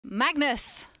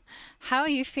Magnus, how are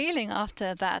you feeling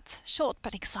after that short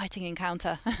but exciting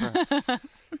encounter?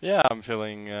 Yeah, I'm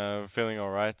feeling all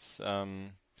right.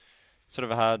 Sort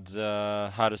of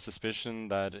had a suspicion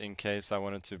that in case I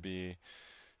wanted to be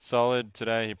solid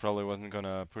today, he probably wasn't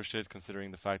gonna push it,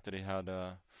 considering the fact that he'd had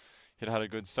a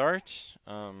good start.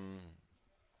 And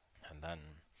then,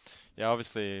 yeah,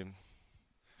 obviously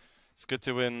it's good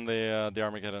to win the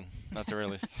Armageddon at the very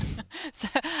least. so,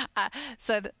 uh,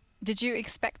 so did you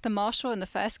expect the Marshall in the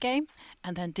first game,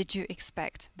 and then did you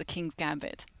expect the King's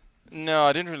Gambit? No,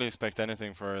 I didn't really expect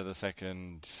anything for the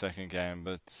second game,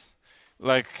 but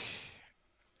like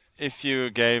if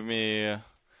you gave me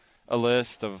a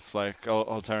list of like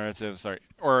alternatives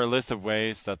or a list of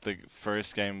ways that the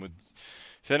first game would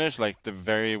finish, like the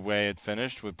very way it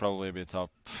finished would probably be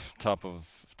top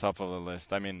of the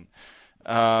list. I mean,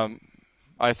 um,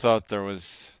 I thought there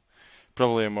was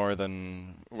probably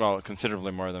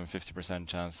considerably more than 50%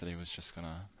 chance that he was just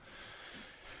gonna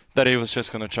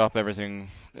chop everything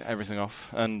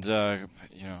off, and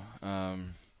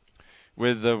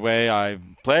with the way I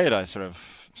played, I sort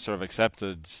of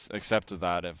accepted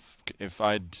that if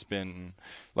I'd been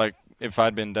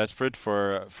desperate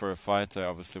for a fight, I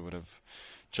obviously would have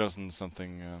chosen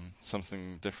something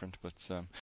different. But